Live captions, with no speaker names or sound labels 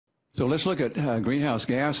So let's look at greenhouse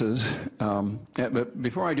gases. But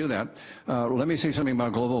before I do that, let me say something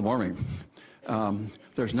about global warming.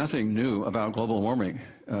 There's nothing new about global warming.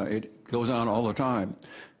 It goes on all the time.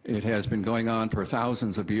 It has been going on for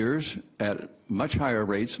thousands of years at much higher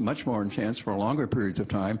rates, much more intense for longer periods of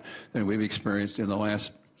time than we've experienced in the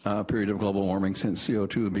last period of global warming since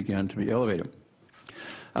CO2 began to be elevated.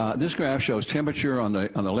 This graph shows temperature on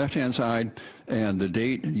the left-hand side and the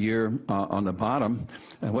date, year on the bottom.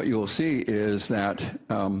 And what you will see is that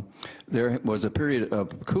there was a period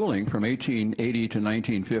of cooling from 1880 to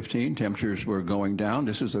 1915. Temperatures were going down.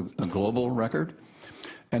 This is a global record.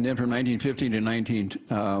 And then from 1915 to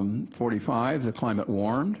 1945, the climate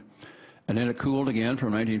warmed. And then it cooled again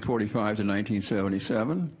from 1945 to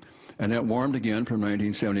 1977. And that warmed again from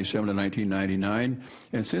 1977 to 1999.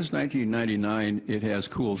 And since 1999, it has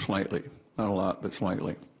cooled slightly. Not a lot, but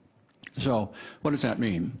slightly. So what does that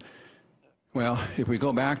mean? Well, if we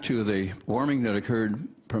go back to the warming that occurred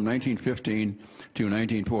from 1915 to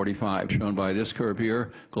 1945, shown by this curve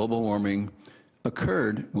here, global warming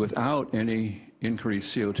occurred without any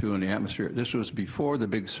increased CO2 in the atmosphere. This was before the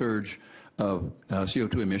big surge of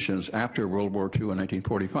CO2 emissions after World War II in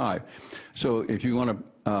 1945. So if you want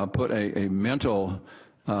to put a mental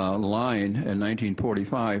line in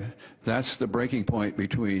 1945, that's the breaking point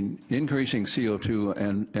between increasing CO2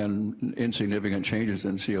 and insignificant changes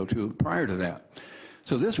in CO2 prior to that.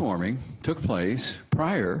 So this warming took place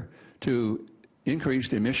prior to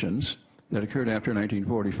increased emissions that occurred after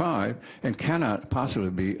 1945 and cannot possibly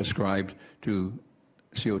be ascribed to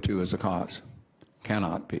CO2 as a cause.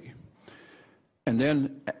 Cannot be. And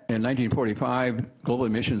then in 1945, global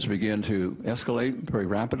emissions began to escalate very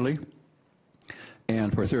rapidly.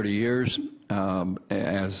 And for 30 years,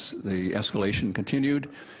 as the escalation continued,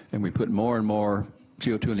 and we put more and more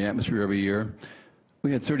CO2 in the atmosphere every year,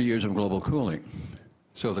 we had 30 years of global cooling.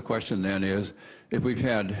 So the question then is, if we've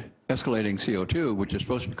had escalating CO2, which is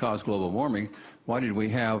supposed to cause global warming, why did we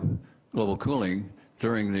have global cooling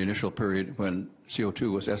during the initial period when CO2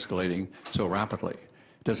 was escalating so rapidly?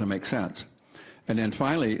 It doesn't make sense. And then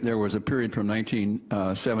finally, there was a period from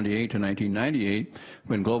 1978 to 1998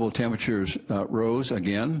 when global temperatures rose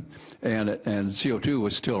again, and CO2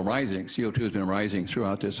 was still rising. CO2 has been rising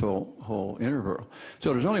throughout this whole interval.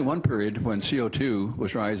 So there's only one period when CO2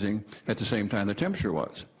 was rising at the same time the temperature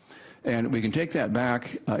was. And we can take that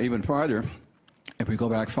back even farther. If we go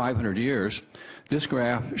back 500 years, this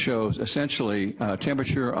graph shows essentially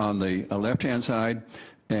temperature on the left-hand side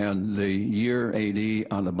and the year AD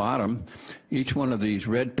on the bottom. Each one of these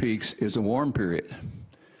red peaks is a warm period.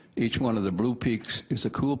 Each one of the blue peaks is a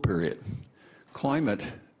cool period. Climate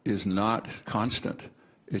is not constant.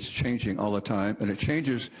 It's changing all the time, and it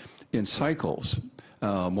changes in cycles.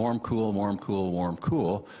 Warm, cool, warm, cool, warm,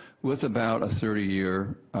 cool, with about a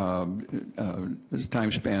 30-year time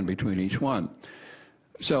span between each one.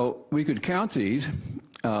 So we could count these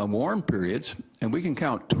warm periods, and we can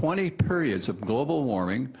count 20 periods of global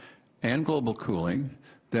warming and global cooling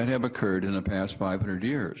that have occurred in the past 500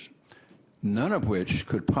 years, none of which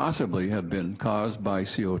could possibly have been caused by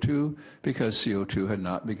CO2 because CO2 had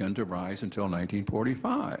not begun to rise until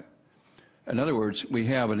 1945. In other words, we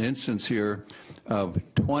have an instance here of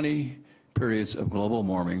 20 periods of global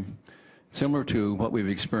warming, similar to what we've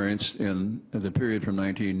experienced in the period from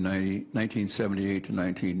 1978 to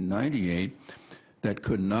 1998, that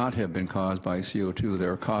could not have been caused by CO2. They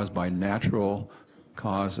were caused by natural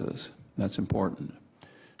causes. That's important.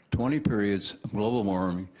 20 periods of global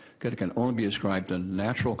warming that can only be ascribed to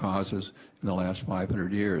natural causes in the last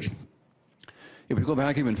 500 years. If we go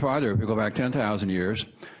back even farther, if we go back 10,000 years,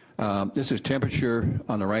 this is temperature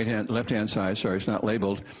on the left-hand side, sorry, it's not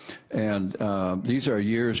labeled, and these are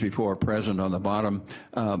years before present on the bottom.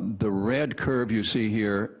 The red curve you see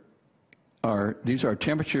here these are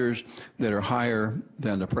temperatures that are higher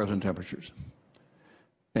than the present temperatures.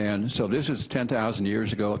 And so this is 10,000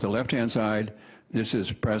 years ago at the left-hand side. This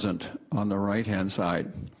is present on the right-hand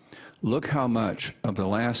side. Look how much of the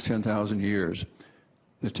last 10,000 years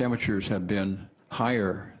the temperatures have been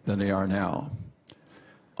higher than they are now.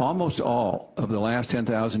 Almost all of the last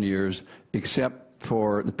 10,000 years, except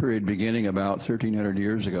for the period beginning about 1,300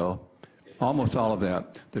 years ago, almost all of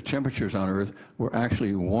that, the temperatures on Earth were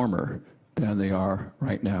actually warmer than they are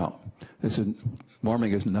right now.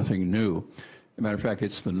 Warming is nothing new. As a matter of fact,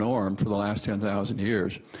 it's the norm for the last 10,000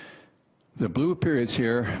 years. The blue periods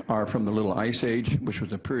here are from the Little Ice Age, which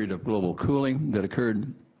was a period of global cooling that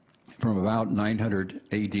occurred from about 900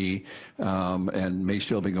 AD and may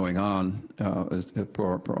still be going on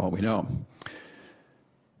for all we know.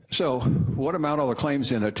 So what about all the claims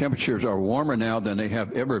then that temperatures are warmer now than they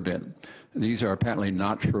have ever been? these are patently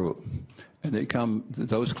not true. And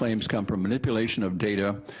those claims come from manipulation of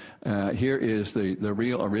data. Here is the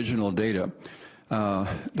real original data.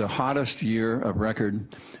 The hottest year of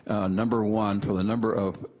record, number one for the number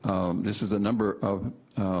of, this is the number of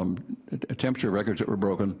temperature records that were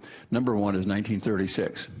broken. Number one is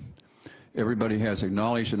 1936. Everybody has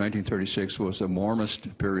acknowledged that 1936 was the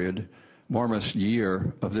warmest period, warmest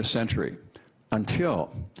year of this century,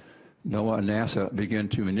 until NOAA and NASA began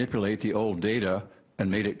to manipulate the old data and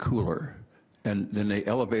made it cooler. And then they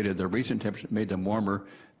elevated the recent temperature, made them warmer,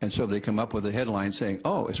 and so they come up with a headline saying,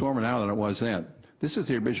 oh, it's warmer now than it was then. This is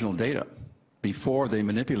the original data before they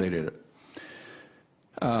manipulated it.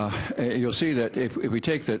 You'll see that if we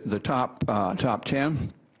take the top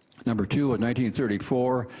 10, number 2 was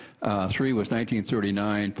 1934, 3 was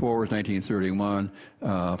 1939, 4 was 1931,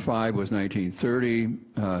 5 was 1930,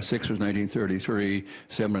 6 was 1933,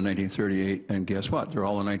 7 was 1938, and guess what? They're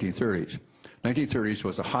all the 1930s. 1930s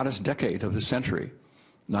was the hottest decade of the century,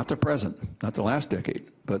 not the present, not the last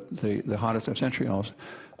decade, but the hottest of the century also.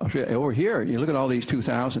 Over here, you look at all these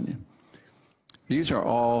 2000. These are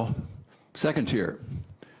all second tier,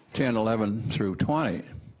 10, 11 through 20.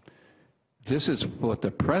 This is what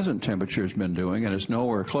the present temperature has been doing, and it's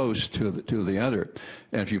nowhere close to the other.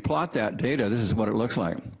 And if you plot that data, this is what it looks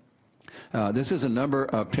like. This is a number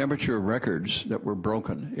of temperature records that were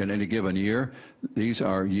broken in any given year. These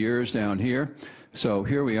are years down here. So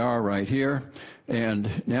here we are right here,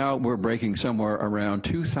 and now we're breaking somewhere around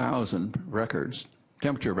 2,000 records,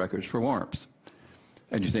 temperature records for warmth.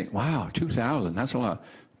 And you think, wow, 2,000, that's a lot.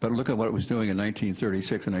 But look at what it was doing in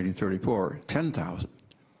 1936 and 1934, 10,000.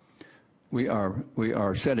 We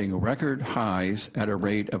are setting record highs at a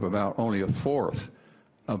rate of about only a fourth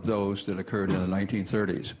of those that occurred in the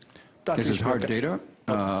 1930s. This is hard data.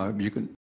 You can